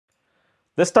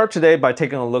Let's start today by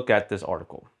taking a look at this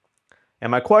article.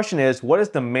 And my question is, what is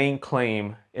the main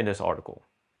claim in this article?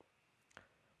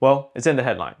 Well, it's in the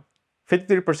headline.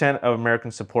 53% of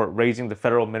Americans support raising the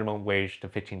federal minimum wage to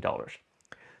 $15.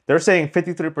 They're saying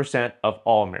 53% of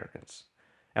all Americans.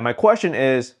 And my question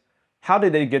is, how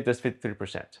did they get this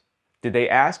 53%? Did they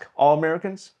ask all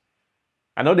Americans?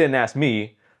 I know they didn't ask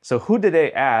me, so who did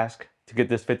they ask to get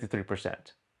this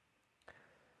 53%?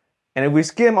 And if we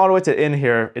skim all the way to the end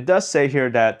here, it does say here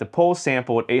that the poll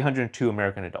sampled 802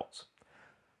 American adults.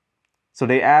 So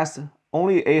they asked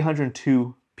only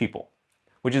 802 people,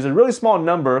 which is a really small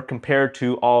number compared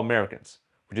to all Americans,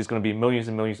 which is going to be millions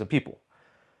and millions of people.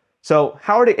 So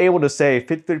how are they able to say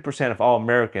 53% of all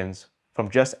Americans from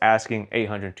just asking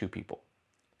 802 people?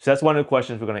 So that's one of the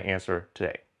questions we're going to answer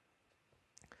today.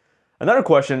 Another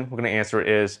question we're going to answer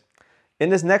is, in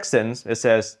this next sentence, it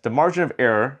says the margin of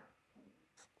error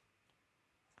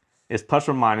is plus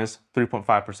or minus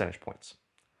 3.5 percentage points.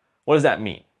 What does that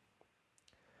mean?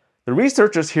 The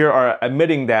researchers here are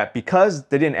admitting that because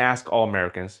they didn't ask all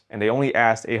Americans and they only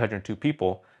asked 802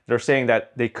 people, they're saying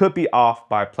that they could be off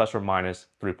by plus or minus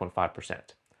 3.5%.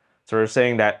 So they're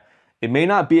saying that it may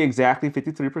not be exactly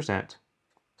 53%.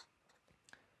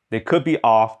 They could be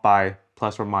off by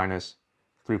plus or minus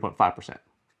 3.5%.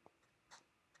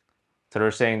 So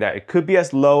they're saying that it could be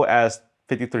as low as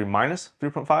 53 minus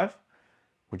 3.5,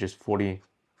 which is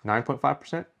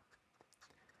 49.5%.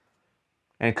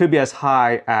 And it could be as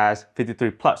high as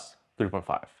 53 plus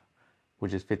 3.5,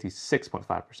 which is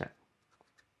 56.5%.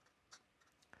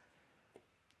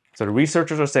 So the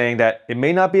researchers are saying that it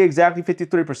may not be exactly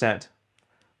 53%,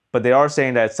 but they are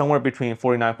saying that it's somewhere between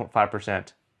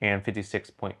 49.5% and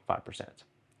 56.5%.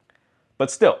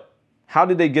 But still, how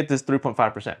did they get this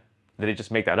 3.5%? Did they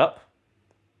just make that up?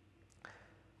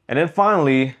 And then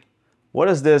finally, what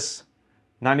is this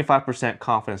 95%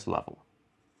 confidence level?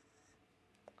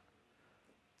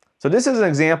 So this is an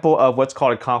example of what's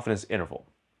called a confidence interval,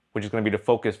 which is going to be the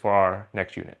focus for our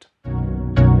next unit.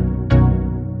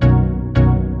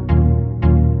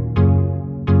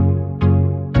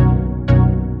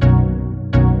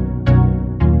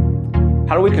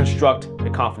 How do we construct a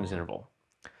confidence interval?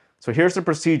 So here's the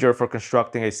procedure for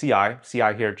constructing a CI.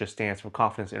 CI here just stands for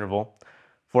confidence interval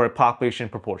for a population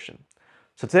proportion.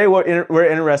 So today we're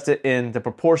interested in the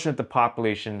proportion of the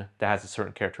population that has a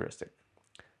certain characteristic.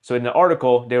 So in the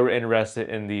article, they were interested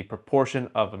in the proportion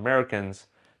of Americans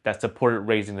that supported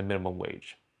raising the minimum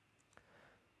wage.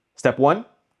 Step 1,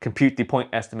 compute the point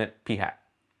estimate p hat.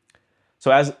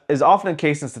 So as is often the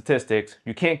case in statistics,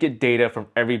 you can't get data from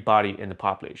everybody in the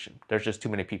population. There's just too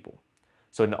many people.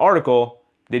 So in the article,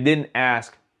 they didn't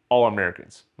ask all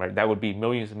Americans, right? That would be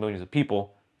millions and millions of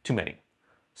people, too many.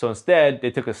 So instead,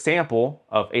 they took a sample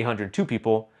of 802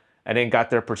 people and then got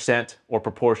their percent or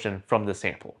proportion from the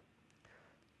sample.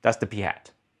 That's the p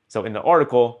hat. So in the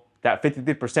article, that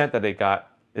 53% that they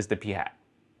got is the p hat.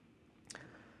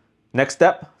 Next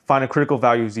step, find a critical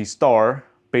value z star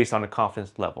based on the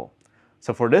confidence level.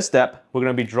 So for this step, we're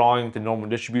going to be drawing the normal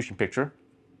distribution picture.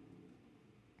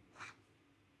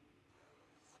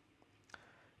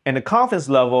 And the confidence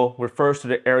level refers to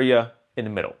the area in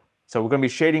the middle. So we're going to be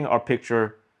shading our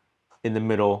picture in the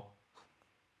middle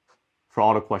for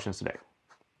all the questions today.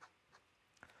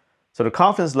 So the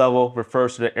confidence level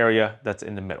refers to the area that's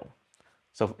in the middle.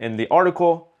 So in the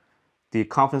article, the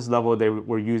confidence level they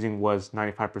were using was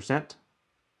 95%.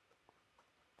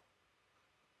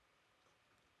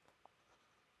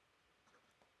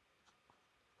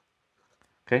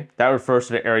 Okay, that refers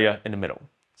to the area in the middle.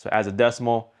 So as a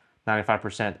decimal,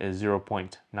 95% is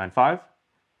 0.95.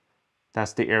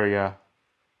 That's the area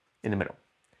in the middle.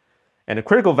 And the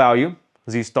critical value,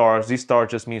 z star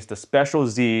just means the special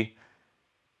z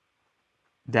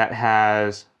that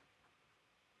has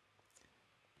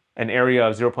an area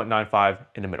of 0.95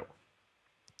 in the middle.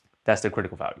 That's the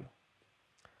critical value.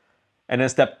 And then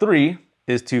step 3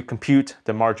 is to compute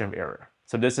the margin of error.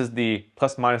 So this is the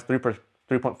plus minus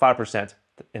 3.5%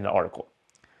 in the article.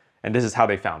 And this is how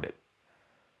they found it.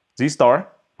 Z star,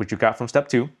 which you got from step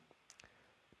 2,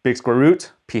 big square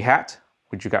root, p hat,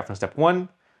 which you got from step 1,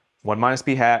 1 minus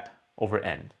p hat over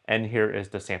n. N here is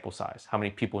the sample size. How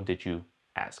many people did you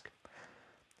ask?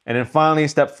 And then finally,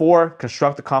 step 4,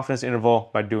 construct the confidence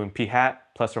interval by doing p hat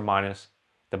plus or minus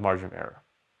the margin of error.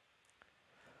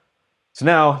 So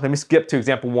now let me skip to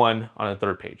example 1 on the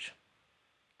third page.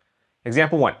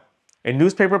 Example 1. A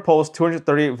newspaper polls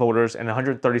 238 voters and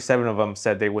 137 of them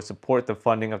said they would support the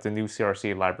funding of the new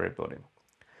CRC library building.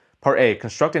 Part A,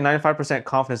 construct a 95%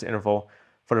 confidence interval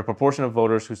for the proportion of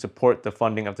voters who support the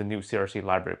funding of the new CRC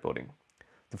library building.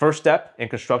 The first step in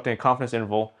constructing a confidence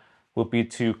interval will be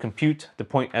to compute the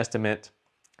point estimate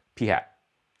p hat.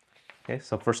 Okay,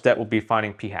 so first step will be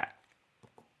finding p hat.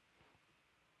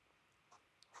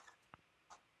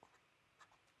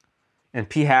 And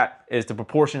p hat is the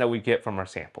proportion that we get from our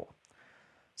sample.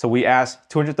 So we asked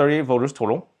 238 voters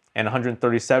total, and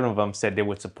 137 of them said they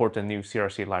would support the new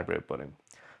CRC library building.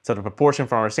 So the proportion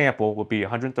from our sample would be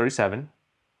 137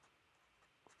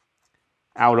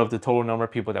 out of the total number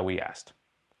of people that we asked,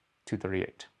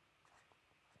 238.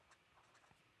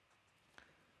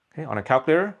 Okay, on a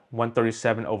calculator,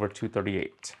 137 over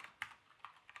 238.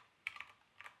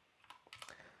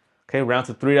 Okay, round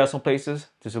to 3 decimal places,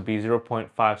 this will be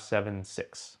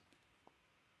 0.576.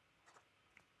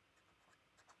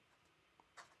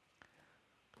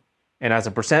 And as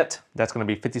a percent, that's going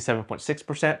to be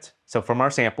 57.6%. So from our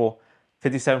sample,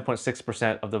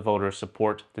 57.6% of the voters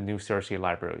support the new CRC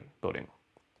library building.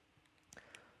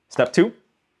 Step 2.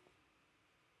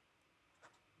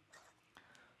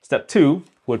 Step 2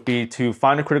 would be to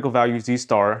find a critical value Z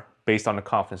star based on the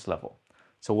confidence level.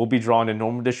 So we'll be drawing a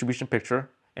normal distribution picture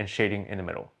and shading in the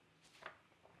middle.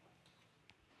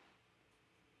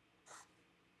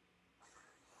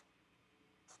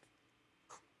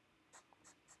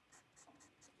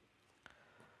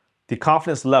 The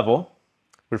confidence level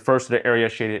refers to the area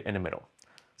shaded in the middle.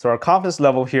 So our confidence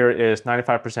level here is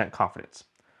 95% confidence.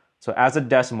 So as a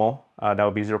decimal, that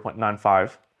would be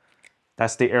 0.95.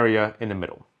 That's the area in the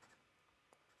middle.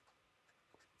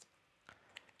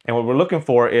 And what we're looking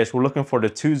for is we're looking for the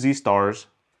 2 Z stars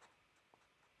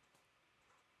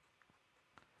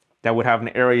that would have an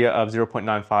area of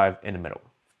 0.95 in the middle.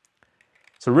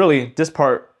 So really, this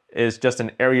part is just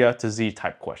an area to Z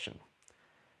type question.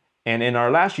 And in our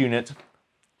last unit,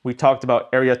 we talked about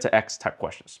area to X type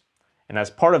questions. And as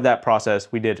part of that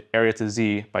process, we did area to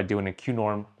Z by doing a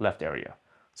Q-norm left area.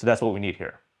 So that's what we need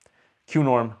here.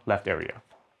 Q-norm left area.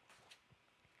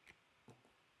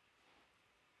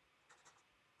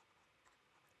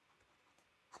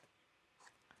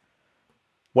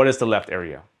 What is the left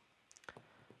area?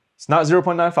 It's not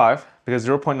 0.95 because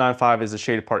 0.95 is the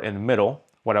shaded part in the middle.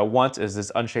 What I want is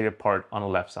this unshaded part on the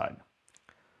left side.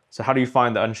 So how do you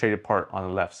find the unshaded part on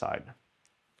the left side?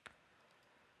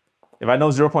 If I know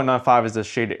 0.95 is the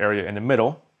shaded area in the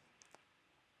middle,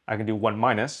 I can do 1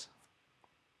 minus.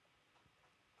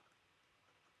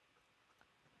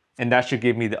 And that should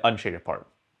give me the unshaded part,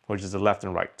 which is the left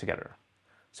and right together.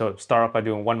 So start off by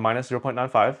doing 1 minus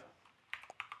 0.95.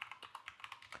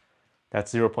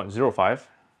 That's 0.05.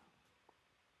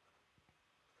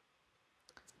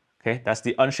 Okay, that's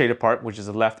the unshaded part, which is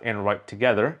the left and right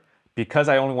together. Because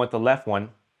I only want the left one,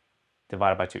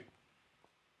 divided by 2.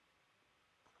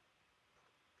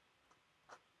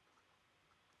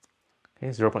 Okay,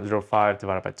 0.05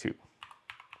 divided by 2.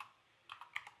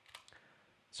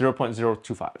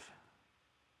 0.025.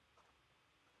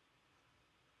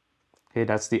 Okay,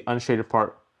 that's the unshaded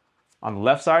part on the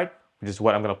left side, which is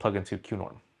what I'm going to plug into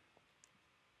Q-norm.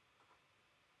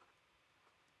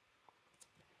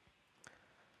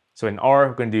 So in R,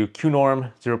 we're going to do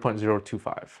Q-norm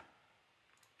 0.025.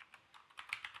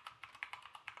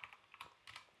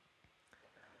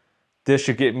 This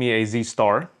should get me a Z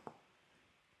star.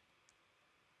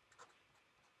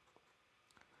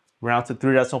 Round to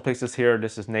 3 decimal places here.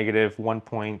 This is negative 1.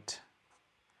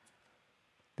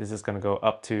 This is going to go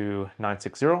up to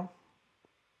 960.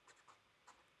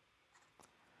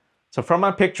 So from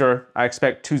my picture, I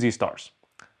expect 2 Z stars.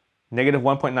 Negative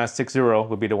 1.960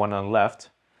 would be the one on the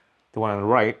left. The one on the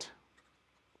right,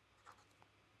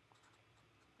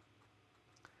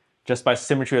 just by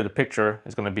symmetry of the picture,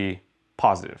 is going to be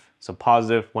positive. So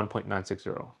positive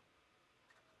 1.960.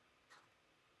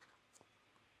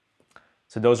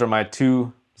 So those are my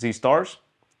 2 Z stars,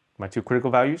 my 2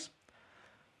 critical values.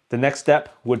 The next step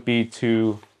would be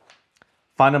to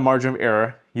find a margin of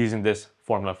error using this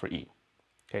formula for E.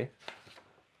 Okay.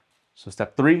 So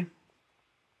step 3,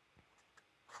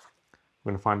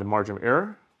 we're going to find the margin of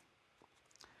error.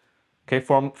 Okay,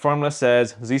 formula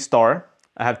says Z star.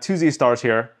 I have 2 Z stars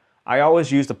here. I always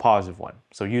use the positive one,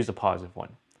 so use the positive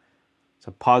one.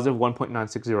 So positive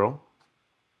 1.960.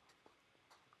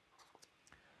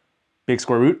 Big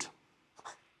square root.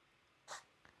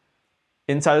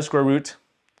 Inside the square root,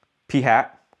 p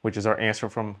hat, which is our answer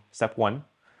from step 1.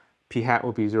 P hat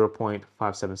will be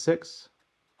 0.576.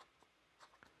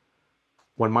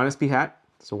 1 minus p hat,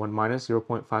 so 1 minus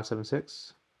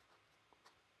 0.576.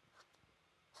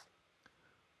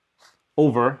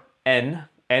 Over n.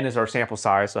 N is our sample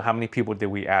size, so how many people did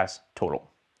we ask total?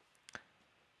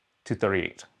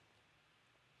 238.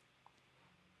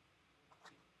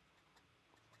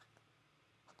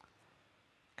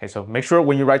 Okay, so make sure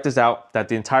when you write this out that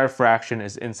the entire fraction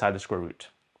is inside the square root.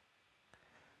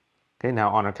 Okay, now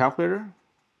on our calculator.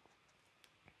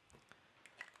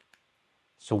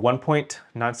 So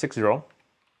 1.960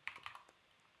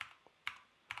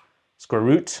 square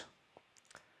root.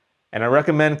 And I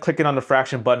recommend clicking on the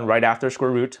fraction button right after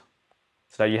square root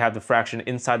so that you have the fraction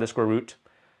inside the square root.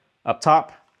 Up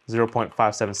top,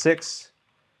 0.576,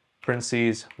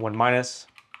 parentheses, 1 minus,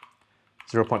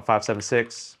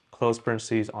 0.576, close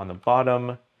parentheses on the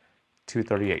bottom,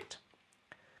 238.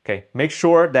 Okay, make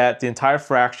sure that the entire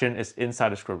fraction is inside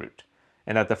the square root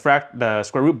and that the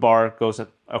square root bar goes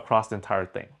across the entire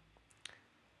thing.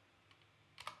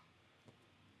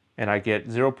 And I get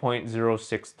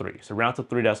 0.063. So round to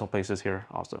 3 decimal places here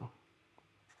also.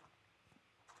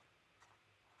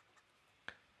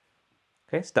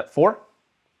 Okay, step 4.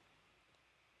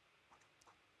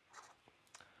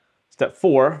 Step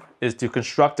 4 is to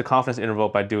construct the confidence interval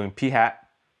by doing p hat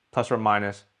plus or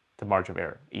minus the margin of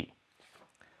error, e.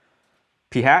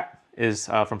 P hat is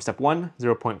from step 1,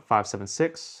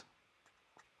 0.576,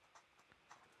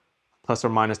 plus or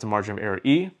minus the margin of error,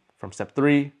 e, from step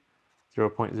 3,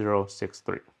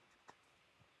 0.063.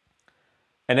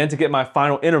 And then to get my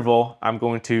final interval, I'm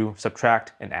going to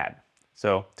subtract and add.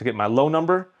 So to get my low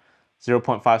number,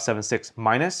 0.576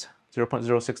 minus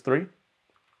 0.063.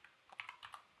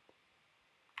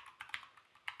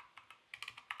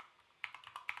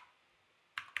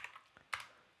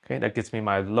 Okay, that gets me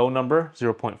my low number,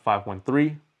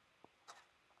 0.513.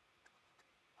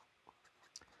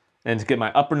 And to get my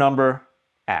upper number,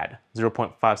 add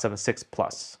 0.576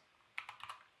 plus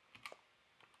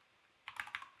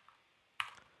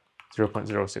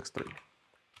 0.063.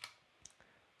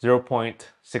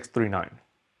 0.639.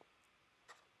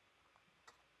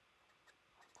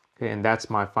 Okay, and that's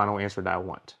my final answer that I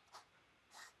want.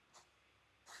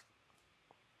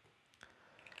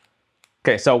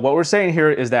 Okay, so what we're saying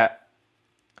here is that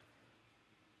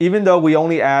even though we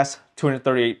only asked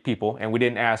 238 people and we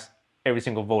didn't ask every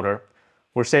single voter,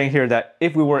 we're saying here that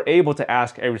if we were able to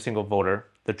ask every single voter,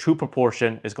 the true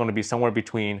proportion is going to be somewhere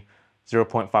between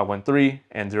 0.513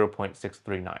 and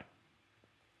 0.639.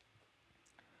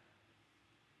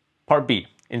 Part B,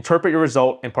 interpret your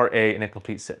result in part A in a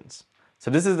complete sentence.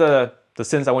 So this is the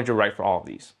sentence I want you to write for all of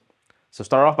these. So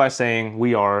start off by saying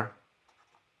we are,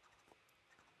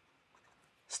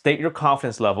 state your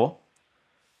confidence level.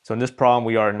 So in this problem,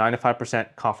 we are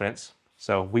 95% confidence.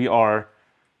 So we are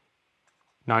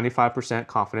 95%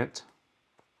 confident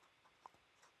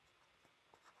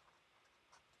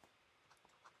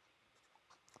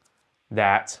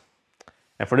that,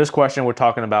 and for this question, we're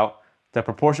talking about the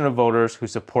proportion of voters who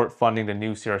support funding the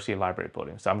new CRC library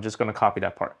building. So I'm just going to copy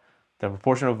that part. The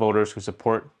proportion of voters who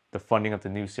support the funding of the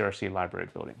new CRC library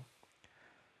building.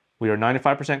 We are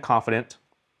 95% confident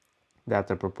that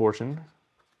the proportion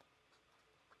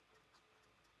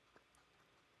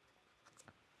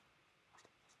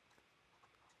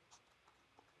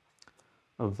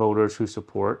of voters who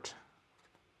support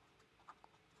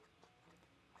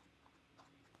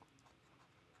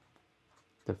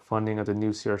the funding of the new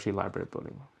CRC library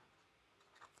building.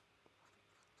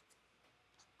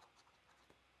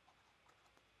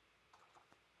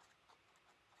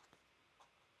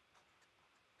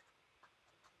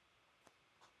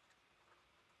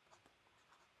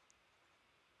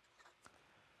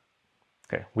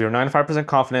 Okay, we are 95%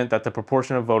 confident that the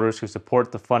proportion of voters who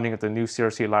support the funding of the new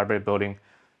CRC library building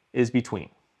is between.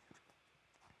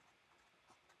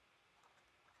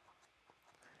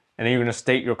 And then you're going to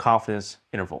state your confidence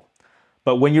interval.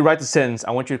 But when you write the sentence,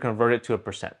 I want you to convert it to a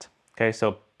percent. Okay,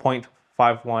 so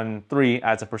 0.513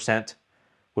 as a percent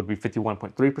would be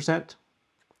 51.3%.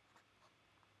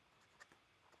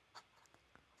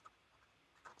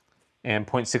 And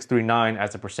 0.639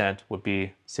 as a percent would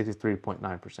be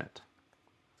 63.9%.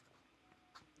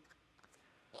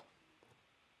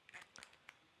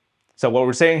 So what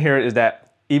we're saying here is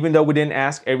that even though we didn't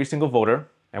ask every single voter,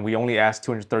 and we only asked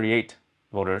 238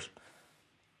 voters,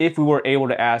 if we were able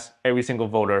to ask every single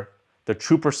voter, the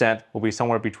true percent will be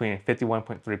somewhere between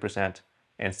 51.3%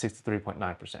 and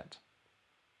 63.9%.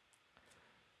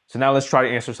 So now let's try to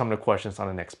answer some of the questions on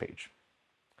the next page.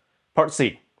 Part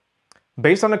C.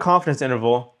 Based on the confidence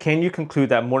interval, can you conclude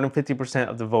that more than 50%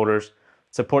 of the voters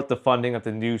support the funding of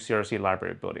the new CRC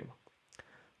library building?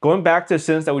 Going back to the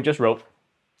sentence that we just wrote,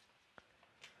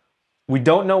 we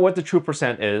don't know what the true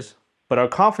percent is, but our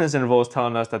confidence interval is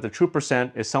telling us that the true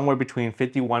percent is somewhere between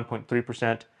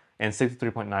 51.3% and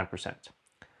 63.9%.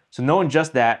 So knowing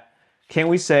just that, can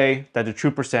we say that the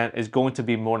true percent is going to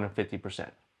be more than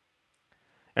 50%?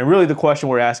 And really the question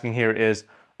we're asking here is,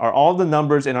 are all the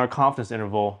numbers in our confidence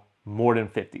interval more than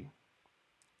 50?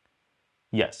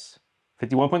 Yes.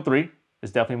 51.3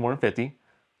 is definitely more than 50.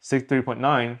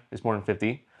 63.9 is more than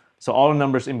 50. So all the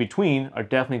numbers in between are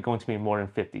definitely going to be more than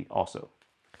 50 also.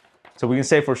 So we can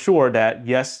say for sure that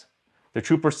yes, the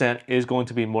true percent is going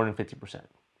to be more than 50%.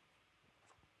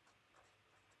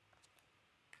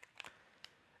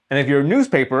 And if you're a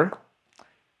newspaper,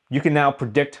 you can now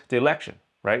predict the election,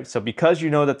 right? So because you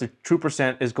know that the true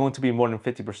percent is going to be more than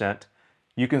 50%,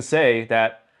 you can say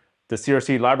that the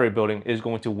CRC library building is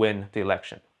going to win the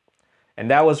election. And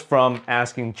that was from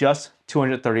asking just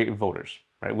 238 voters,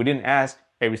 right? We didn't ask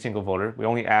every single voter. We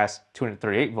only asked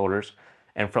 238 voters.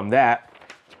 And from that,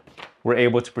 we're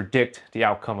able to predict the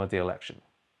outcome of the election.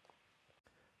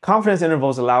 Confidence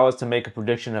intervals allow us to make a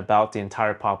prediction about the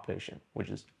entire population, which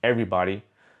is everybody,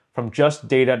 from just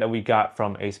data that we got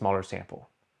from a smaller sample.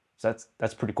 So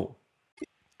that's pretty cool.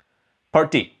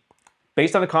 Part D.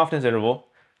 Based on the confidence interval,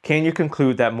 can you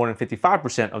conclude that more than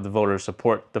 55% of the voters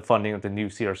support the funding of the new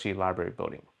CRC library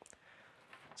building?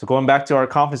 So going back to our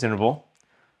confidence interval,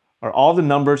 are all the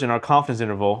numbers in our confidence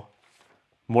interval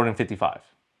more than 55?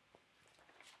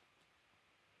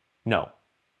 No.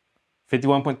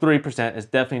 51.3% is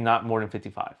definitely not more than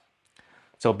 55.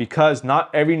 So because not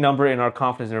every number in our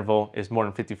confidence interval is more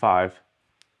than 55,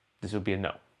 this would be a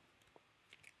no.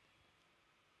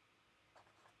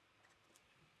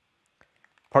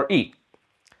 Part E.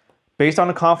 Based on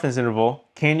the confidence interval,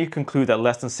 can you conclude that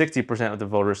less than 60% of the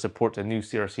voters support the new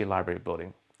CRC library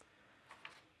building?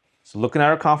 So looking at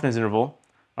our confidence interval,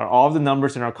 are all of the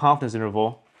numbers in our confidence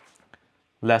interval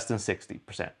less than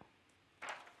 60%?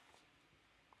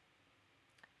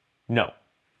 No,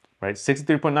 right?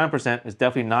 63.9% is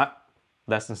definitely not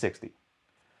less than 60.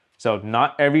 So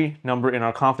not every number in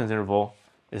our confidence interval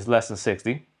is less than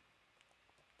 60.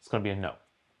 It's going to be a no.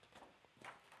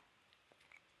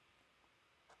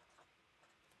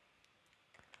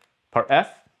 Part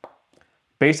F,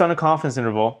 based on the confidence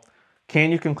interval, can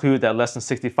you conclude that less than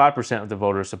 65% of the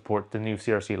voters support the new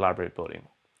CRC library building?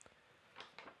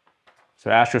 So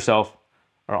ask yourself,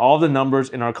 are all the numbers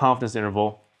in our confidence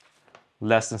interval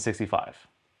less than 65?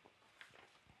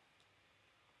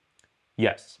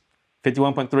 Yes.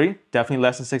 51.3, definitely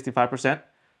less than 65%.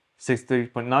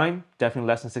 63.9, definitely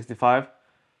less than 65.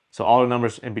 So all the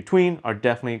numbers in between are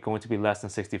definitely going to be less than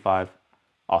 65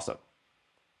 also.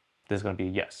 This is going to be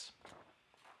a yes.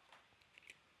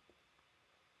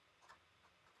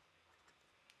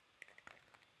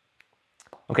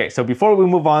 Okay, so before we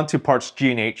move on to parts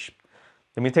G and H,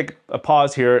 let me take a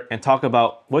pause here and talk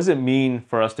about what does it mean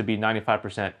for us to be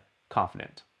 95%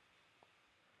 confident.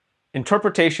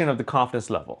 Interpretation of the confidence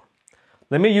level.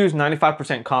 Let me use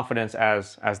 95% confidence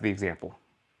as the example.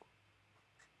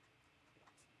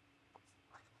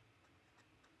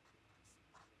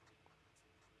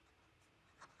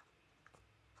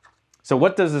 So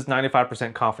what does this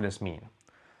 95% confidence mean?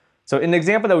 So in the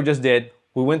example that we just did,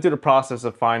 we went through the process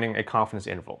of finding a confidence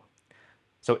interval.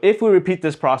 So if we repeat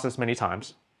this process many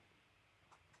times,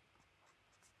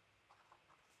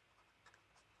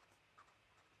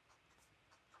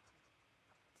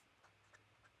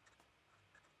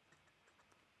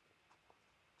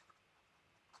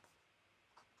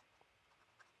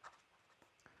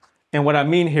 and what I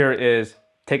mean here is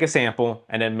take a sample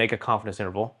and then make a confidence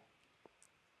interval.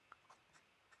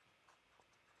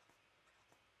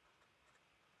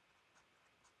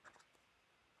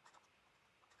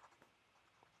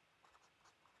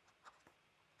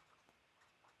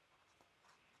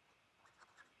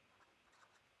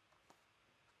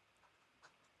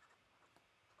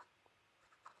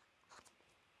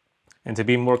 And to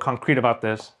be more concrete about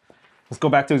this, let's go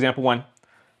back to example one.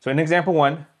 So in example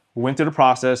one, we went through the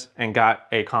process and got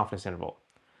a confidence interval.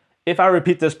 If I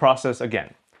repeat this process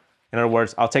again, in other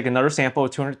words, I'll take another sample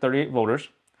of 238 voters.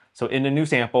 So in the new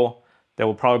sample, there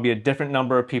will probably be a different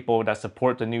number of people that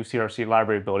support the new CRC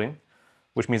library building,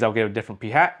 which means I'll get a different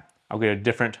p-hat, I'll get a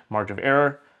different margin of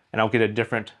error, and I'll get a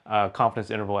different confidence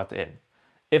interval at the end.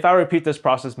 If I repeat this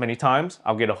process many times,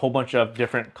 I'll get a whole bunch of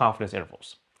different confidence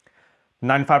intervals.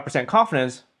 95%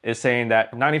 confidence is saying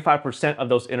that 95% of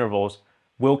those intervals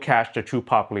will catch the true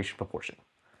population proportion.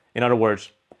 In other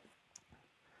words,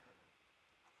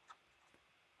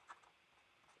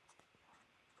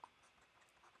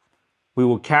 we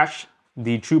will catch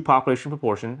the true population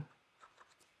proportion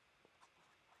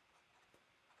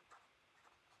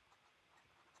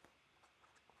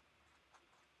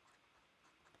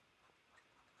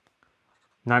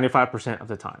 (95% of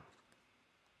the time).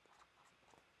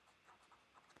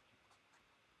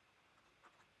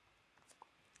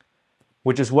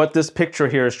 Which is what this picture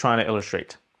here is trying to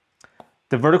illustrate.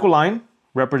 The vertical line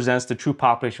represents the true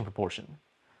population proportion.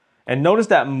 And notice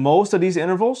that most of these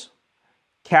intervals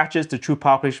catches the true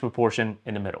population proportion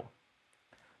in the middle.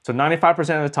 So 95%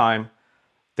 of the time,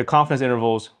 the confidence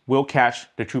intervals will catch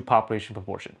the true population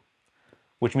proportion,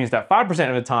 which means that 5%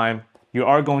 of the time, you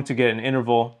are going to get an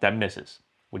interval that misses,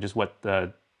 which is what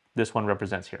this one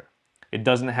represents here. It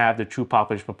doesn't have the true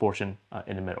population proportion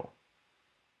in the middle.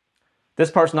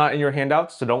 This part's not in your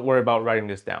handouts, so don't worry about writing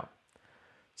this down.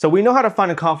 So we know how to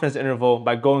find a confidence interval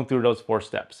by going through those 4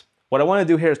 steps. What I want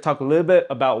to do here is talk a little bit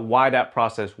about why that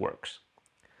process works.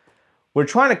 We're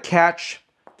trying to catch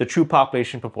the true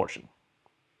population proportion,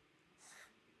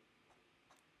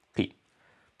 P.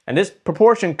 And this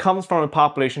proportion comes from a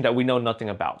population that we know nothing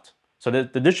about. So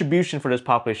the distribution for this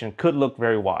population could look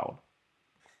very wild.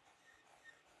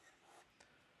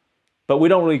 But we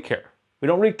don't really care. We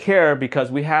don't really care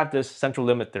because we have this central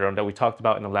limit theorem that we talked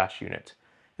about in the last unit.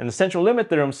 And the central limit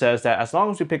theorem says that as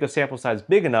long as we pick a sample size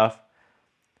big enough,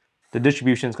 the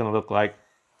distribution is going to look like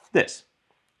this.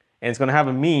 And it's going to have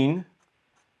a mean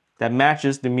that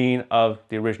matches the mean of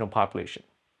the original population.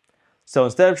 So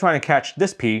instead of trying to catch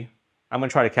this P, I'm going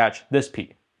to try to catch this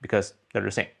P because they're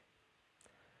the same.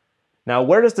 Now,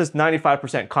 where does this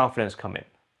 95% confidence come in?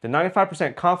 The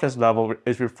 95% confidence level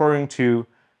is referring to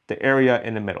the area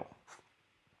in the middle.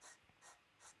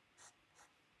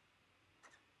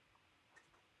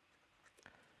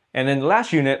 And in the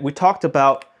last unit, we talked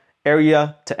about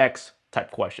area to x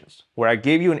type questions, where I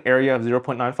gave you an area of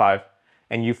 0.95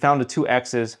 and you found the 2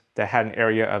 x's that had an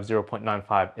area of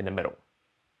 0.95 in the middle.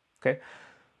 Okay?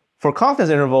 For confidence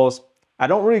intervals, I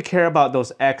don't really care about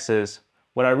those x's.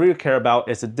 What I really care about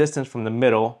is the distance from the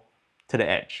middle to the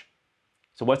edge.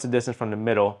 So what's the distance from the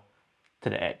middle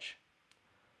to the edge?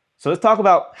 So let's talk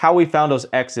about how we found those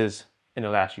x's in the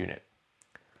last unit.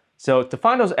 So to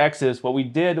find those x's, what we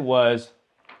did was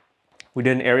we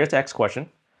did an area to x question.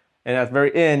 And at the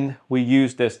very end, we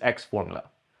used this x formula,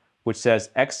 which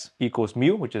says x equals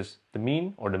mu, which is the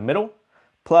mean or the middle,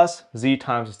 plus z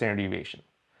times the standard deviation.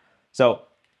 So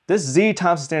this z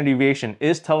times the standard deviation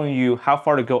is telling you how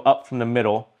far to go up from the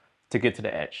middle to get to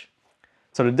the edge.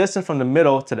 So the distance from the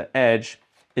middle to the edge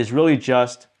is really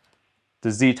just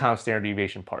the z times standard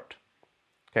deviation part.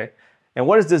 Okay? And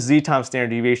what is this z times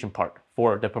standard deviation part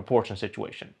for the proportion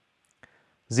situation?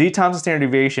 Z times the standard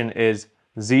deviation is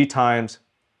z times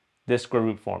this square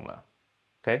root formula.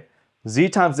 Okay? Z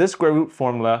times this square root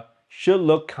formula should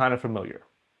look kind of familiar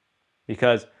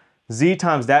because z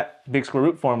times that big square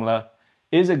root formula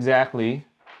is exactly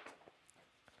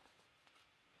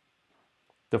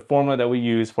the formula that we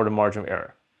use for the margin of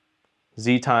error.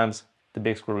 Z times the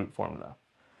big square root formula.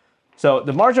 So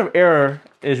the margin of error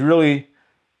is really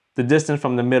the distance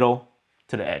from the middle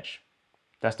to the edge.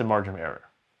 That's the margin of error.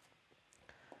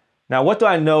 Now, what do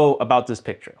I know about this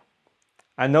picture?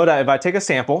 I know that if I take a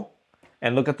sample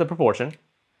and look at the proportion,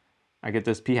 I get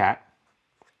this p hat.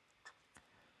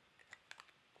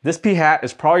 This p hat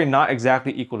is probably not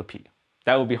exactly equal to p.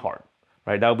 That would be hard,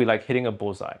 right? That would be like hitting a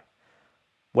bullseye.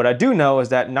 What I do know is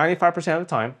that 95% of the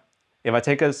time, if I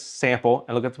take a sample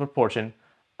and look at the proportion,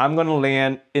 I'm going to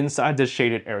land inside this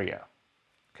shaded area.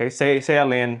 Okay, say I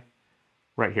land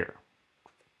right here.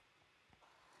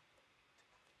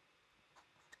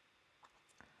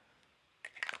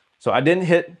 So I didn't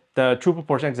hit the true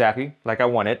proportion exactly like I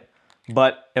wanted,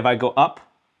 but if I go up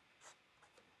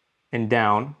and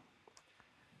down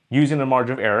using the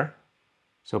margin of error,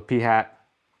 so p hat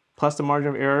plus the margin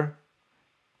of error,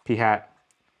 p hat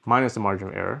minus the margin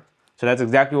of error. So that's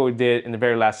exactly what we did in the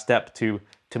very last step to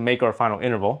make our final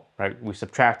interval, right? We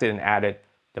subtracted and added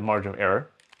the margin of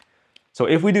error. So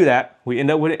if we do that, we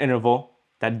end up with an interval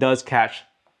that does catch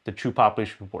the true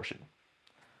population proportion.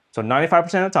 So 95%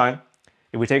 of the time,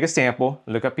 if we take a sample,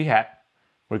 look at p hat,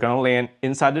 we're going to land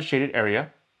inside the shaded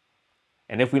area.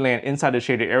 And if we land inside the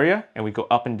shaded area and we go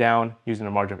up and down using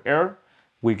the margin of error,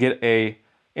 we get an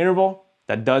interval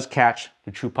that does catch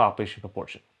the true population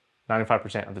proportion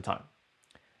 95% of the time.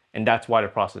 And that's why the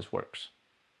process works.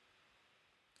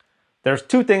 There's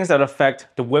 2 things that affect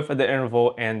the width of the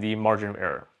interval and the margin of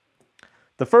error.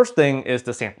 The first thing is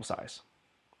the sample size.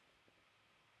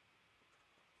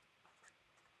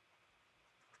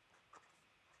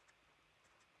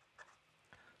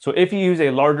 So if you use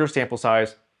a larger sample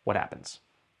size, what happens?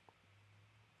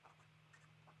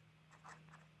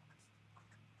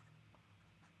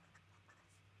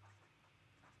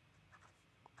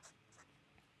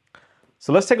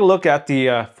 So let's take a look at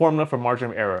the formula for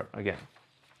margin of error again.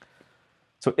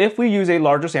 So if we use a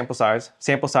larger sample size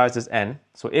is n.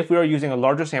 So if we are using a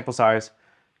larger sample size,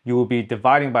 you will be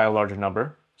dividing by a larger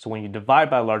number. So when you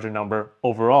divide by a larger number,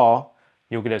 overall,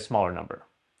 you'll get a smaller number.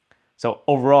 So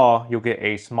overall, you'll get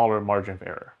a smaller margin of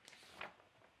error.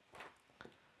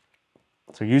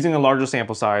 So using a larger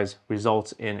sample size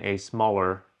results in a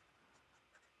smaller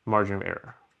margin of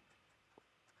error.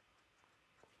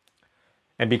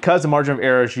 And because the margin of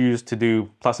error is used to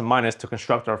do plus and minus to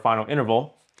construct our final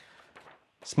interval,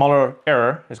 smaller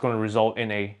error is going to result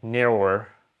in a narrower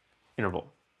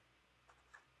interval.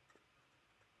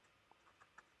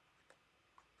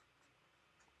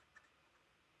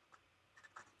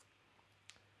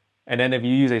 And then if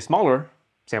you use a smaller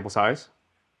sample size,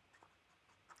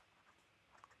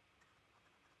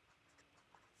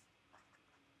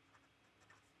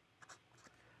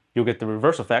 you'll get the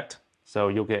reverse effect. So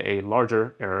you'll get a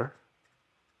larger error.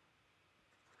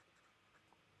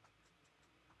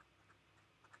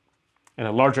 And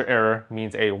a larger error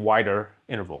means a wider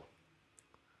interval.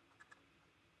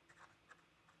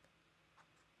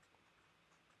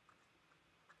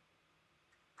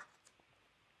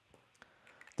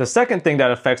 The second thing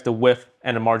that affects the width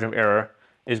and the margin of error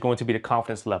is going to be the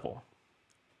confidence level.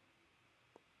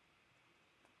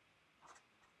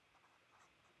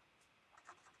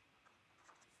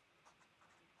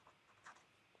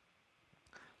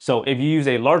 So if you use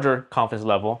a larger confidence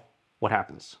level, what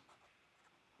happens?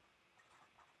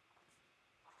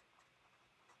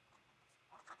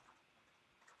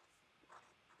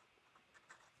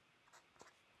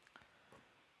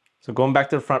 So going back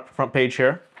to the front page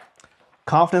here,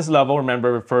 confidence level,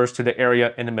 remember, refers to the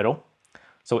area in the middle.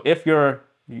 So if you're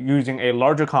using a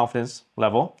larger confidence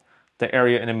level, the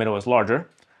area in the middle is larger,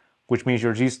 which means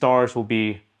your z-stars will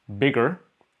be bigger.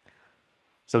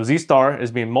 So z-star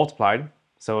is being multiplied.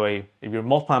 So if you're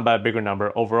multiplying by a bigger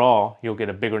number, overall, you'll get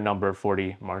a bigger number for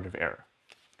the margin of error.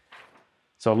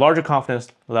 So a larger confidence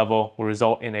level will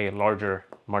result in a larger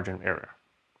margin of error.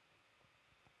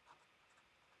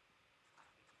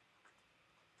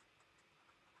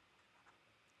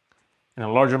 And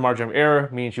a larger margin of error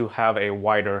means you have a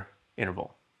wider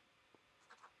interval.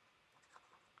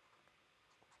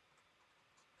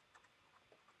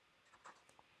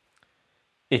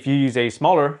 If you use a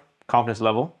smaller confidence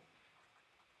level,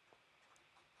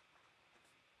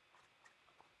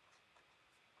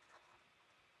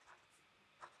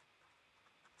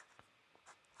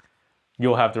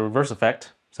 you'll have the reverse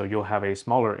effect. So you'll have a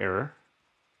smaller error.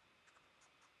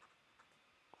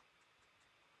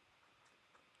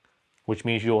 Which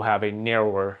means you'll have a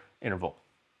narrower interval.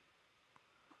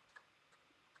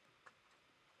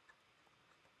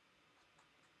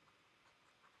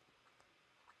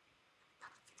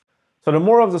 So the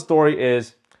moral of the story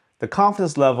is the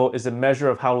confidence level is a measure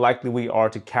of how likely we are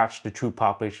to catch the true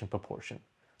population proportion.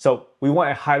 So we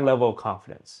want a high level of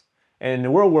confidence. And in the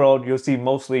real world, you'll see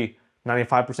mostly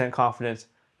 95% confidence,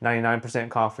 99%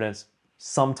 confidence,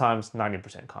 sometimes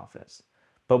 90% confidence.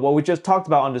 But what we just talked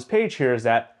about on this page here is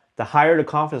that the higher the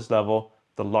confidence level,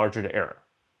 the larger the error.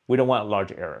 We don't want a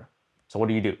larger error. So what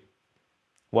do?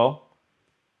 Well,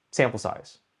 sample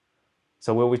size.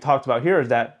 So what we talked about here is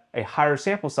that a higher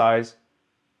sample size,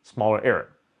 smaller error.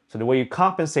 So the way you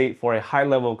compensate for a high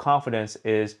level of confidence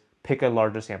is pick a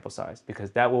larger sample size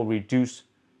because that will reduce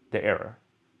the error.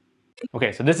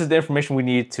 Okay, so this is the information we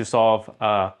need to solve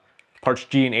parts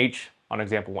G and H on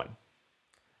example 1.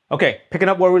 Okay, picking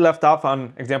up where we left off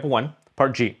on example 1,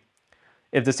 part G.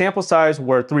 If the sample size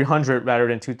were 300 rather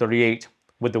than 238,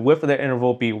 would the width of the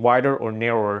interval be wider or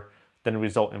narrower than the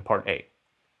result in part A?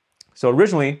 So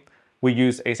originally, we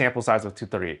used a sample size of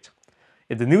 238.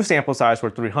 If the new sample size were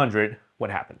 300, what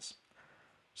happens?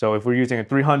 So if we're using a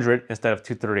 300 instead of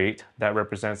 238, that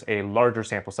represents a larger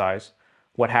sample size.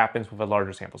 What happens with a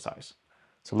larger sample size?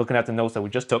 So looking at the notes that we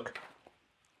just took,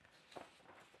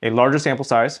 a larger sample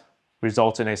size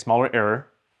results in a smaller error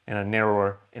and a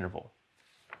narrower interval.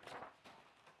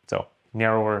 So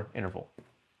narrower interval.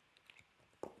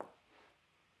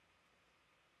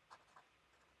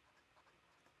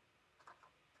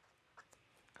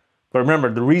 But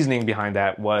remember, the reasoning behind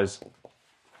that was,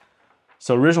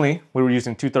 so originally we were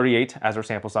using 238 as our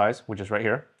sample size, which is right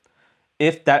here.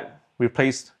 If we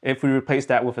replace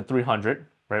that with a 300,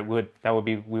 right,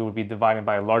 we would be dividing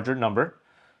by a larger number.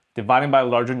 Dividing by a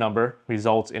larger number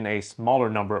results in a smaller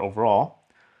number overall,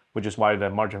 which is why the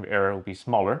margin of error will be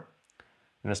smaller.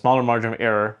 And a smaller margin of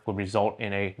error will result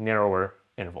in a narrower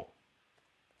interval.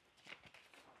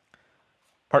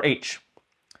 Part H.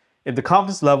 If the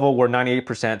confidence level were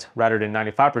 98% rather than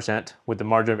 95%, would the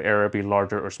margin of error be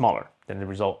larger or smaller than the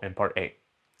result in part A?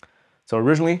 So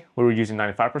originally, we were using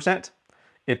 95%.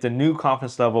 If the new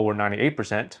confidence level were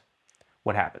 98%,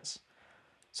 what happens?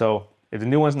 So if the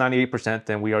new one's 98%,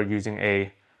 then we are using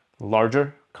a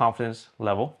larger confidence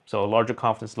level. So a larger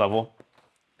confidence level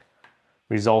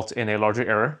results in a larger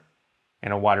error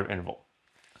and a wider interval.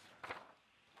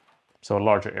 So a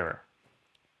larger error.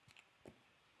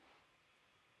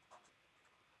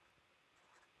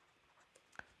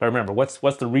 But remember,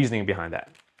 what's the reasoning behind that?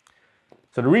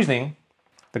 So the reasoning,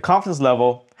 the confidence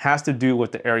level has to do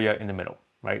with the area in the middle,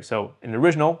 right? So in the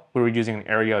original, we were using an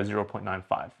area of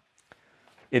 0.95.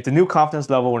 If the new confidence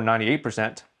level were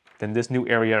 98%, then this new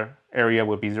area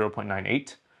would be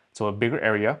 0.98. So a bigger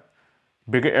area.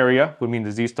 Bigger area would mean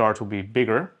the z stars will be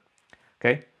bigger.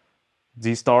 Okay,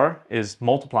 z star is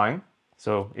multiplying.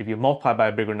 So if you multiply by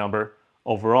a bigger number,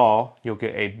 overall, you'll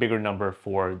get a bigger number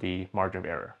for the margin of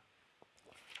error.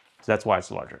 So that's why it's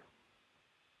larger.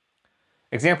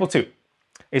 Example 2.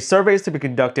 A survey is to be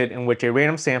conducted in which a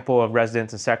random sample of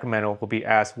residents in Sacramento will be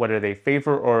asked whether they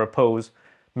favor or oppose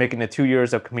making the 2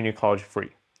 years of community college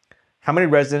free. How many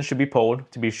residents should be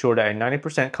polled to be sure that a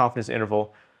 90% confidence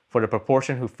interval for the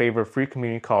proportion who favor free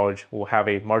community college will have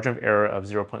a margin of error of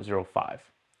 0.05.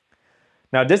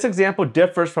 Now this example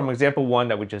differs from example 1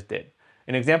 that we just did.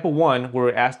 In example 1, we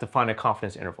were asked to find a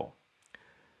confidence interval.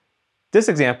 This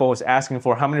example is asking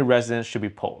for how many residents should be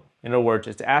polled. In other words,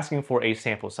 it's asking for a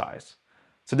sample size.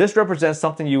 So this represents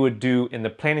something you would do in the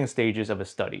planning stages of a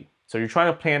study. So you're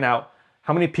trying to plan out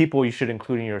how many people you should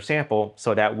include in your sample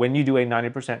so that when you do a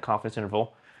 90% confidence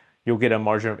interval, you'll get a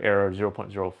margin of error of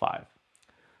 0.05.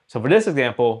 So for this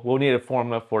example, we'll need a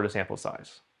formula for the sample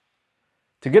size.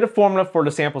 To get a formula for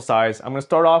the sample size, I'm going to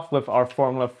start off with our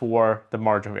formula for the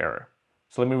margin of error.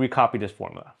 So let me recopy this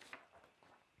formula.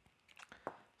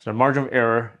 So the margin of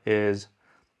error is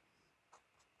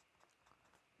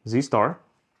z star,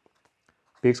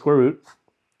 big square root,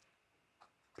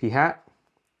 p hat,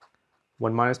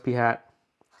 1 minus p hat,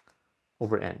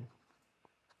 over n.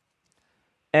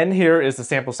 N here is the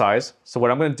sample size. So what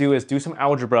I'm going to do is do some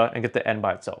algebra and get the n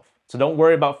by itself. So don't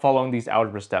worry about following these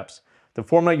algebra steps. The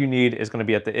formula you need is going to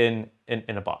be at the end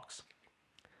in a box.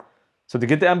 So to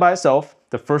get the n by itself,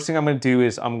 the first thing I'm going to do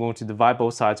is I'm going to divide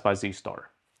both sides by z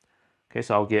star. Okay,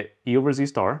 so I'll get e over z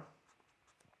star.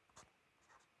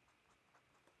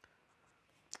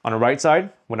 On the right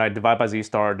side, when I divide by z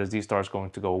star, the z star is going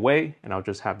to go away, and I'll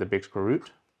just have the big square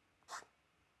root.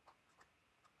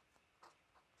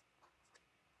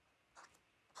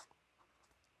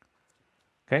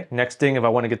 Okay, next thing, if I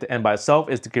want to get the n by itself,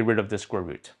 is to get rid of this square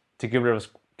root. To get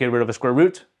rid of a square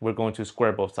root, we're going to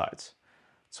square both sides.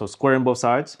 So squaring both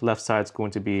sides, left side is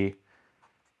going to be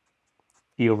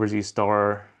e over z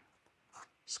star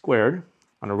squared.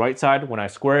 On the right side, when I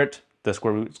square it, the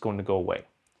square root is going to go away.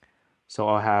 So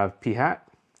I'll have p hat,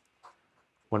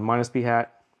 1 minus p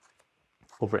hat,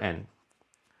 over n.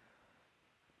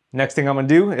 Next thing I'm going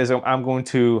to do is I'm going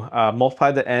to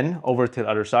multiply the n over to the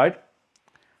other side.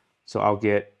 So I'll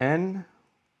get n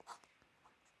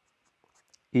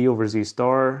e over z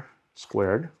star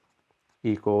squared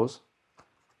equals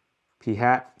p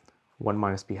hat, 1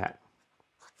 minus p hat.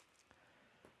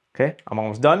 Okay, I'm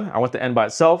almost done. I want the n by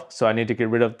itself, so I need to get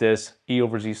rid of this e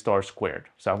over z star squared.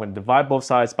 So I'm going to divide both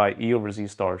sides by e over z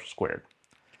star squared.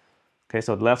 Okay,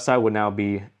 so the left side would now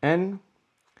be n,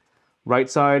 right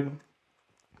side,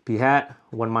 p hat,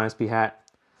 1 minus p hat.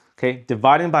 Okay,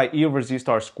 dividing by e over z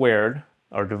star squared,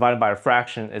 or dividing by a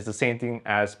fraction, is the same thing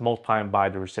as multiplying by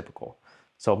the reciprocal.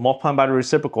 So multiplying by the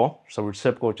reciprocal, so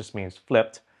reciprocal just means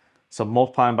flipped. So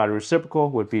multiplying by the reciprocal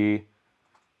would be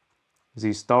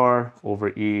z star over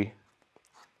e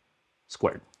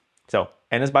squared. So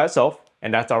n is by itself,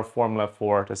 and that's our formula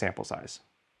for the sample size.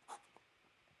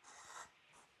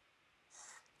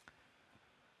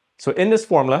 So in this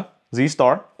formula, z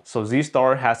star, so z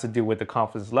star has to do with the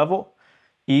confidence level.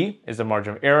 E is the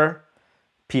margin of error.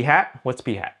 P hat, what's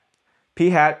p hat?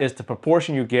 P hat is the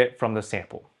proportion you get from the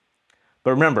sample.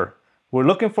 But remember, we're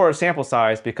looking for a sample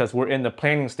size because we're in the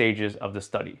planning stages of the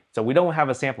study. So we don't have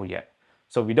a sample yet.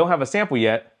 So if you don't have a sample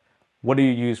yet, what do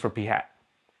you use for p hat?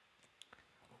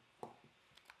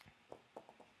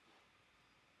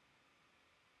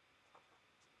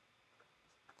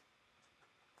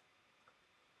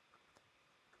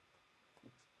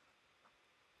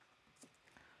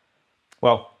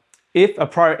 Well, if a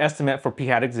prior estimate for p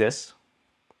hat exists,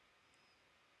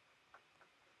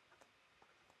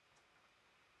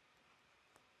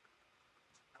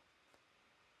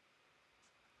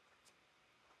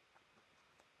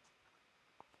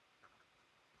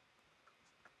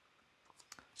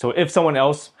 so if someone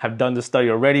else have done the study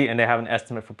already and they have an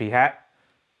estimate for p hat,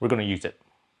 we're going to use it.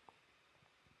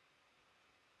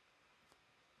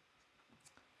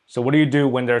 So what do you do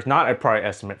when there's not a prior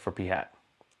estimate for p hat?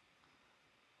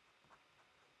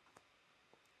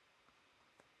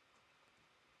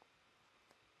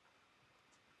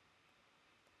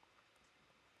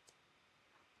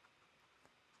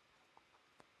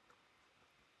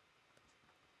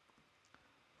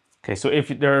 Okay, so if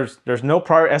there's no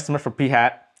prior estimate for p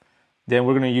hat, then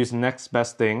we're going to use the next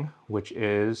best thing, which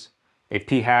is a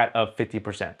p-hat of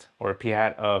 50%, or a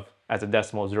p-hat of, as a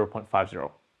decimal,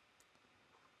 0.50.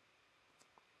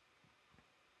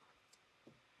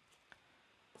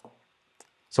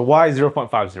 So why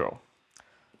 0.50?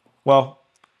 Well,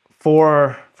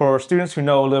 for students who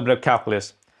know a little bit of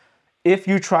calculus, if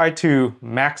you try to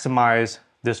maximize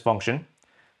this function,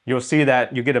 you'll see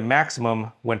that you get a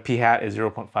maximum when p-hat is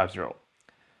 0.50.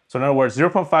 So in other words,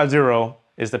 0.50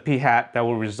 is the p-hat that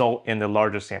will result in the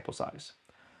largest sample size.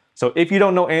 So if you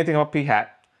don't know anything about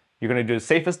p-hat, you're going to do the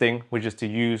safest thing, which is to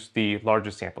use the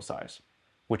largest sample size,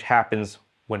 which happens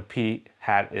when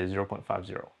p-hat is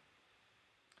 0.50.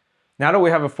 Now that we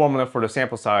have a formula for the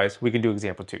sample size, we can do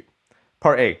example 2.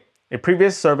 Part A. A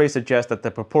previous survey suggests that the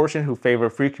proportion who favor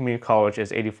free community college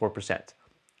is 84%.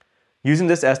 Using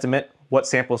this estimate, what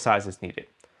sample size is needed?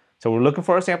 So we're looking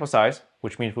for a sample size,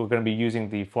 which means we're going to be using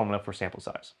the formula for sample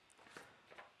size.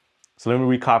 So let me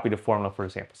recopy the formula for the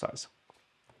sample size.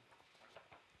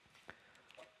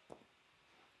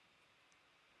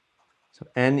 So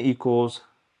n equals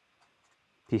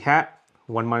p-hat,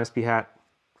 1 minus p-hat,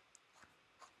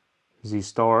 z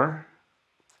star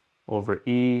over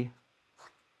e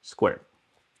squared.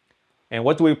 And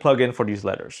what do we plug in for these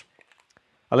letters?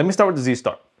 Let me start with the z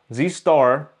star. Z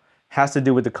star has to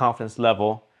do with the confidence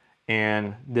level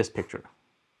and this picture.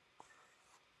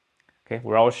 Okay,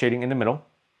 we're always shading in the middle.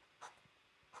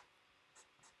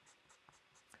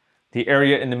 The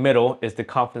area in the middle is the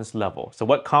confidence level. So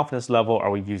what confidence level are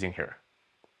we using here?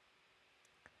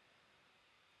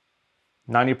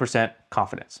 90%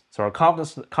 confidence. So our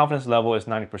confidence level is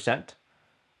 90%.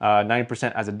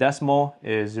 90% as a decimal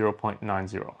is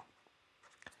 0.90.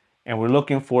 And we're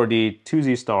looking for the two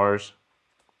z stars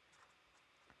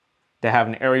that have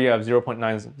an area of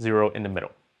 0.90 in the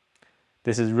middle.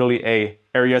 This is really a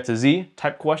area to z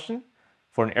type question.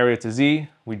 For an area to z,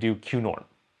 we do q norm.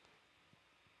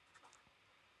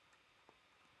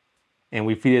 And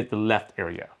we feed it the left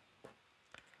area.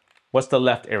 What's the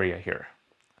left area here?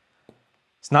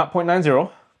 It's not 0.90,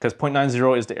 because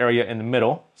 0.90 is the area in the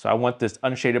middle. So I want this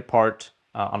unshaded part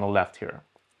on the left here.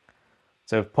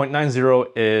 So if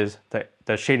 0.90 is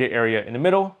the shaded area in the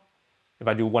middle, if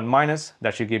I do 1 minus,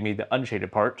 that should give me the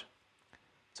unshaded part.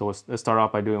 So let's start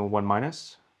off by doing 1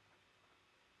 minus.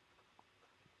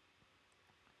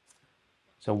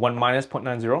 So 1 minus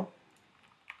 0.90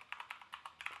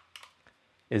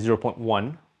 is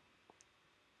 0.1.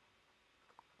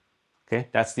 Okay,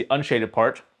 that's the unshaded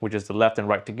part, which is the left and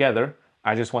right together.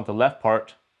 I just want the left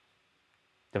part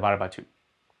divided by 2.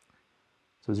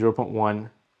 So 0.1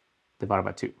 divided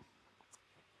by 2.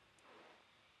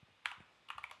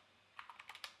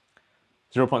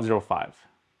 0.05.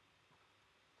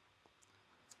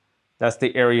 That's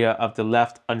the area of the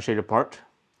left unshaded part,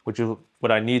 which is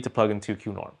what I need to plug into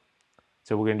Q norm.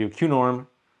 So we're going to do Q norm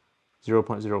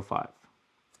 0.05.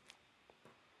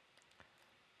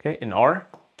 Okay, in R,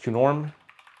 Q norm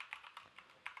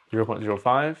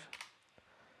 0.05.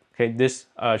 Okay, this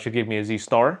should give me a z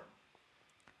star.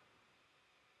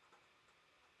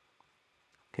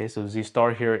 Okay, so z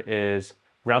star here is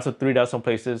rounds to 3 decimal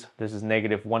places. This is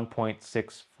negative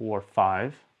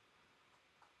 1.645.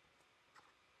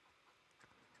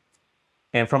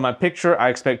 And from my picture, I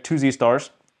expect 2 z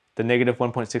stars. The negative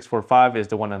 1.645 is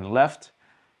the one on the left.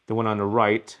 The one on the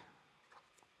right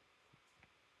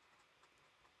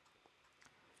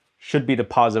should be the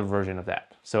positive version of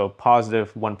that. So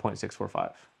positive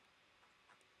 1.645.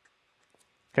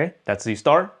 Okay, that's z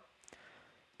star.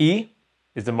 E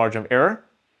is the margin of error.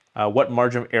 What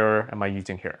margin of error am I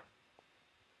using here?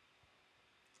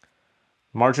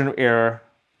 Margin of error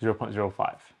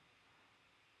 0.05.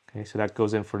 Okay, so that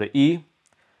goes in for the E.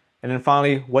 And then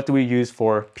finally, what do we use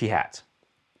for p hat?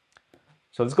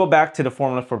 So let's go back to the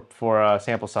formula for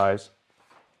sample size.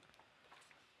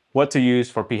 What to use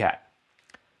for p hat?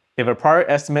 If a prior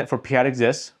estimate for p hat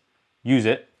exists, use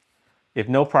it. If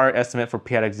no prior estimate for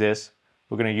p hat exists,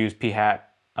 we're going to use p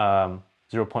hat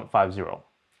 0.50.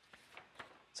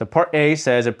 So part A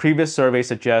says a previous survey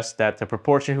suggests that the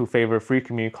proportion who favor free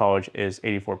community college is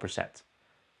 84%.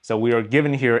 So we are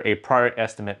given here a prior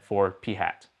estimate for p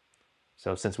hat.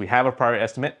 So since we have a prior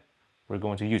estimate, we're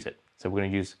going to use it. So we're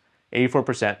going to use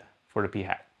 84% for the p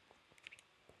hat.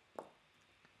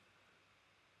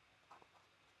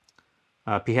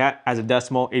 P hat as a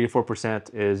decimal,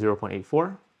 84% is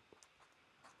 0.84.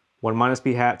 1 minus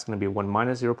p hat is going to be 1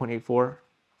 minus 0.84.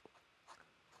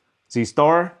 Z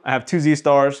star, I have 2 z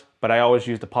stars, but I always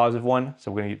use the positive one.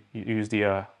 So we're going to use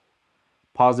the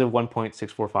positive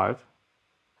 1.645.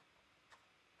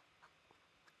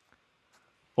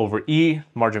 Over E,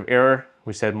 margin of error,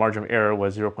 we said margin of error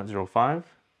was 0.05.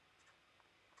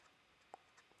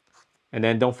 And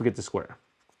then don't forget the square.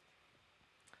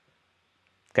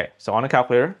 Okay, so on a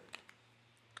calculator,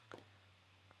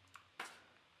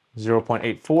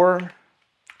 0.84,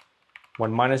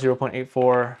 1 minus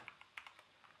 0.84,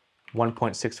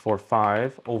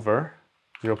 1.645 over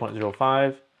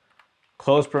 0.05,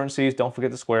 close parentheses, don't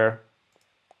forget the square,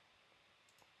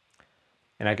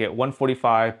 and I get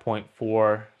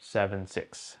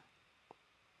 145.476.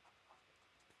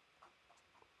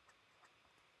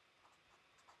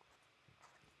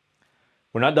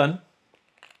 We're not done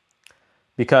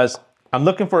because I'm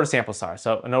looking for a sample size.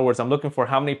 So in other words, I'm looking for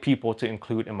how many people to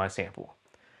include in my sample.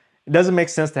 It doesn't make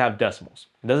sense to have decimals.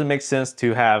 It doesn't make sense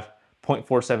to have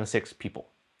 0.476 people.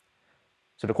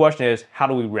 So the question is, how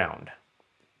do we round?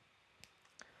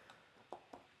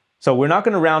 So we're not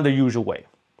going to round the usual way.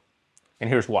 And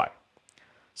here's why.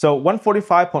 So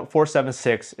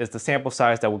 145.476 is the sample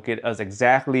size that will get us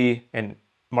exactly a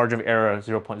margin of error of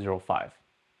 0.05.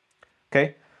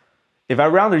 Okay? If I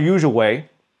round the usual way,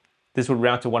 this would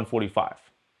round to 145.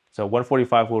 So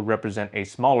 145 will represent a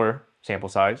smaller sample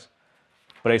size,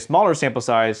 but a smaller sample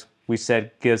size, we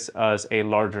said, gives us a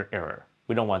larger error.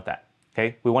 We don't want that,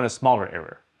 okay? We want a smaller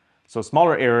error. So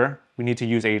smaller error, we need to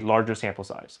use a larger sample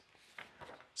size.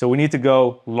 So we need to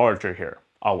go larger here,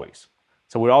 always.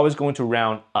 So we're always going to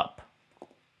round up.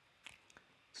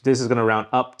 So this is going to round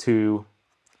up to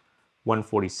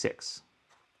 146.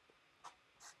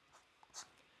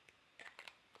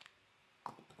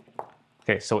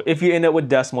 Okay, so if you end up with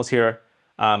decimals here,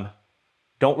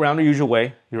 don't round the usual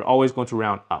way. You're always going to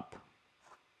round up.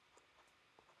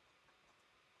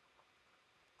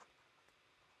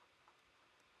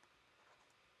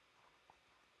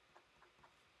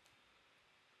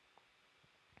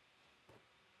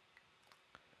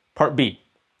 Part B,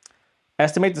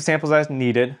 estimate the sample size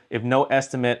needed if no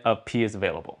estimate of P is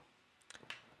available.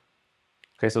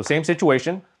 Okay, so same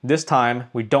situation. This time,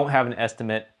 we don't have an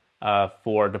estimate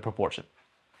for the proportion.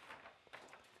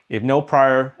 If no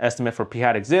prior estimate for p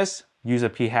hat exists, use a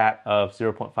p hat of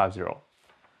 0.50.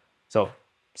 So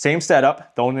same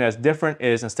setup. The only thing that's different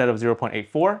is instead of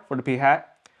 0.84 for the p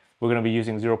hat, we're going to be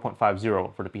using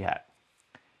 0.50 for the p hat.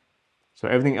 So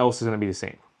everything else is going to be the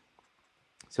same.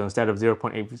 So instead of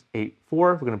 0.84,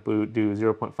 we're going to do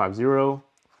 0.50,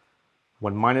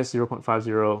 1 minus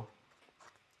 0.50.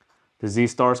 The z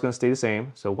star is going to stay the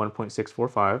same, so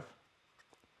 1.645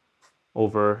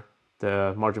 over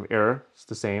the margin of error is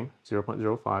the same,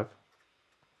 0.05.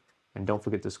 And don't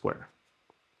forget the square.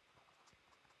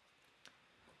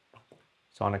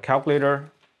 So on a calculator,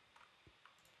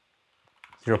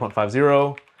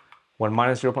 0.50, 1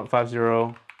 minus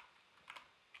 0.50,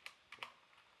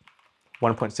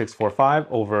 1.645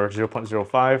 over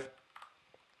 0.05,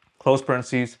 close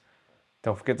parentheses,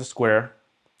 don't forget the square,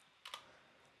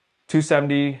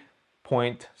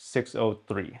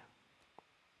 270.603.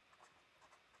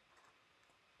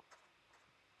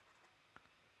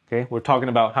 Okay, we're talking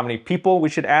about how many people we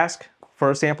should ask for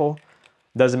a sample.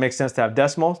 Doesn't make sense to have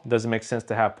decimals. Doesn't make sense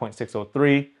to have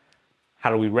 0.603.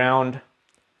 How do we round?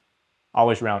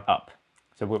 Always round up.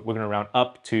 So we're going to round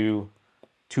up to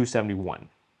 271.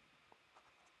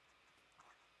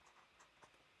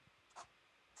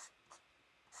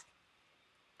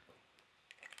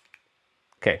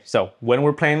 Okay, so when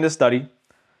we're planning this study,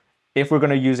 if we're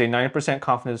going to use a 90%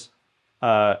 confidence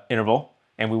interval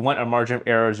and we want a margin of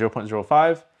error of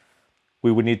 0.05,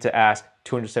 we would need to ask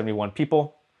 271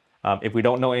 people. If we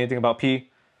don't know anything about P,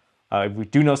 if we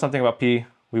do know something about P,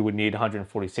 we would need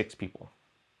 146 people.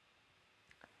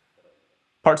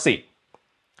 Part C.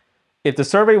 If the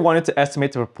survey wanted to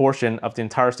estimate the proportion of the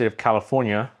entire state of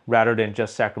California rather than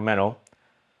just Sacramento,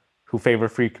 who favor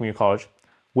free community college,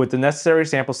 would the necessary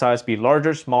sample size be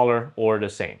larger, smaller, or the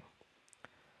same?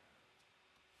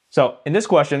 So in this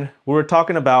question, we were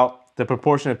talking about the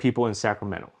proportion of people in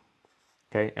Sacramento.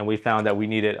 Okay, and we found that we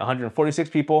needed 146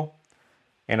 people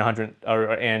and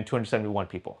 271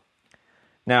 people.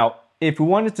 Now, if we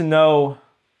wanted to know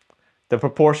the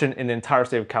proportion in the entire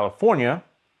state of California,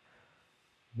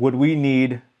 would we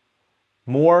need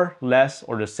more, less,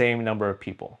 or the same number of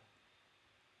people?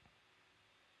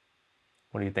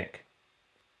 What do you think?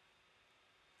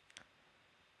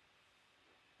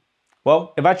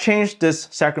 Well, if I change this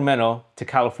Sacramento to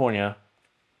California,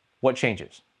 what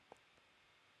changes?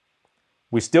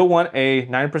 We still want a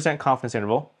 9% confidence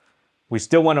interval. We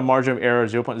still want a margin of error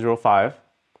of 0.05.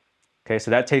 Okay,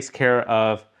 so that takes care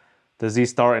of the Z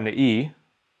star and the E.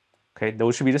 Okay,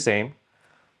 those should be the same.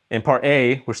 In part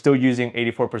A, we're still using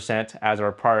 84% as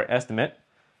our prior estimate.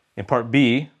 In part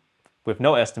B, with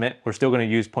no estimate, we're still going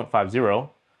to use 0.50.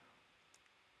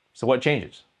 So what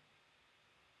changes?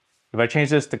 If I change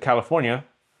this to California,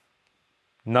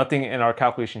 nothing in our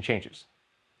calculation changes.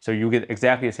 So you get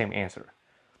exactly the same answer.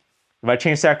 If I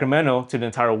change Sacramento to the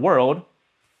entire world,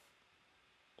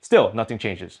 still nothing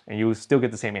changes, and you still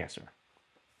get the same answer.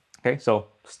 Okay, so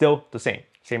still the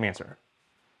same answer.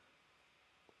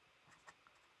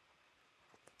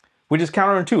 Which is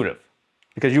counterintuitive,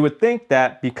 because you would think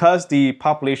that because the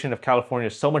population of California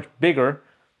is so much bigger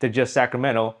than just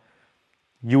Sacramento,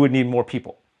 you would need more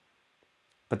people.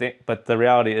 But the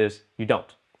reality is you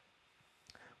don't.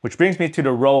 Which brings me to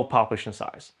the rho population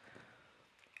size.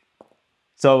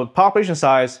 So population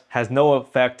size has no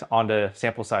effect on the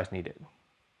sample size needed.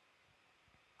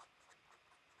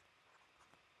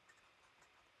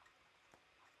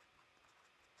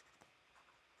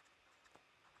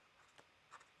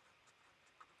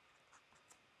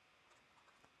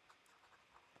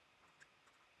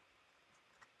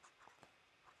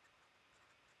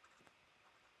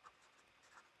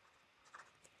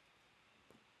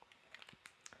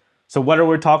 So whether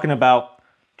we're talking about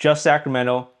just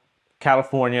Sacramento,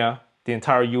 California, the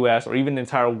entire US, or even the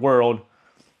entire world,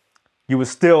 you would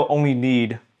still only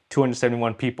need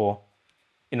 271 people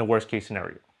in the worst case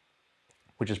scenario,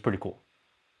 which is pretty cool.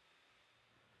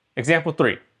 Example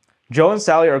 3. Joe and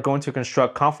Sally are going to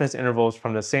construct confidence intervals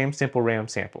from the same simple random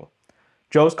sample.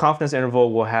 Joe's confidence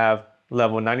interval will have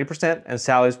level 90% and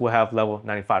Sally's will have level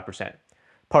 95%.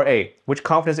 Part A, which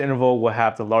confidence interval will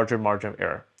have the larger margin of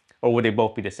error? Or would they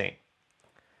both be the same?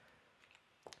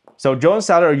 So Joe and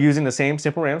Sally are using the same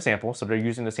simple random sample, so they're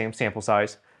using the same sample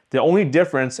size. The only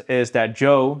difference is that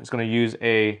Joe is going to use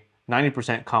a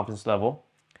 90% confidence level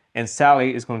and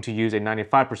Sally is going to use a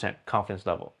 95% confidence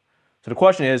level. So the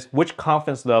question is, which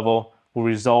confidence level will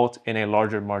result in a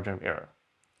larger margin of error?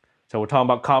 So we're talking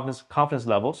about confidence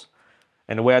levels.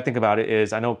 And the way I think about it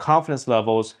is I know confidence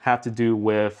levels have to do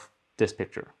with this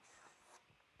picture.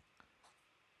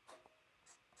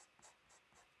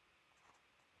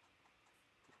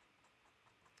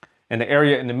 And the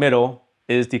area in the middle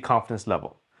is the confidence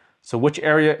level. So which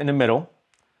area in the middle,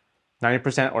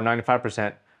 90% or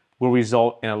 95%, will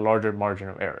result in a larger margin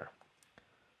of error?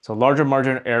 So larger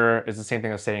margin of error is the same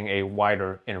thing as saying a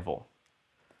wider interval.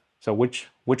 So which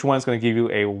one is going to give you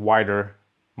a wider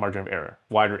margin of error,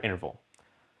 wider interval?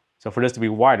 So for this to be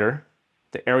wider,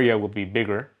 the area will be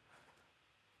bigger.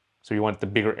 So you want the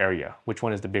bigger area. Which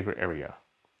one is the bigger area?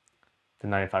 The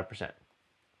 95%.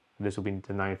 This will be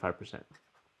the 95%,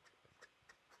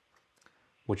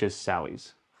 which is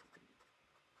Sally's.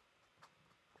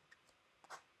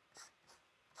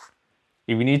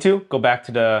 If you need to, go back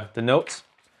to the notes.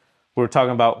 We're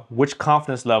talking about which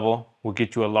confidence level will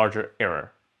get you a larger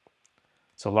error.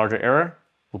 So larger error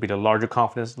will be the larger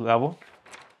confidence level.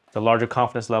 The larger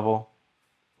confidence level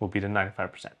will be the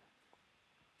 95%.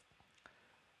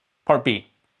 Part B,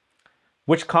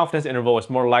 which confidence interval is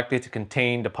more likely to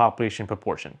contain the population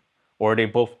proportion? Or are they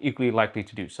both equally likely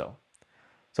to do so?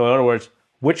 So in other words,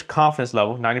 which confidence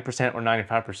level, 90% or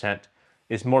 95%,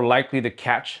 is more likely to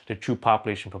catch the true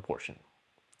population proportion?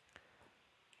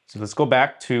 So let's go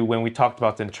back to when we talked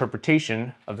about the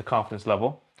interpretation of the confidence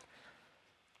level.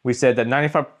 We said that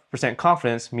 95%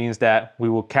 confidence means that we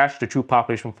will catch the true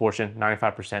population proportion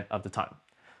 95% of the time.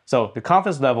 So the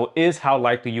confidence level is how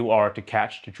likely you are to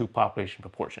catch the true population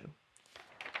proportion.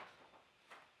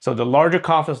 So the larger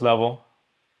confidence level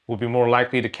will be more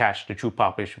likely to catch the true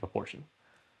population proportion.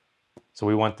 So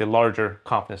we want the larger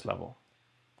confidence level,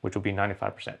 which will be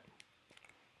 95%.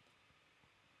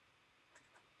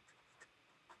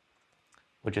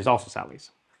 Which is also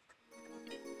Sally's.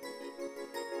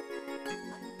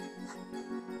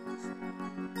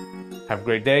 Have a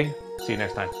great day. See you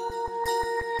next time.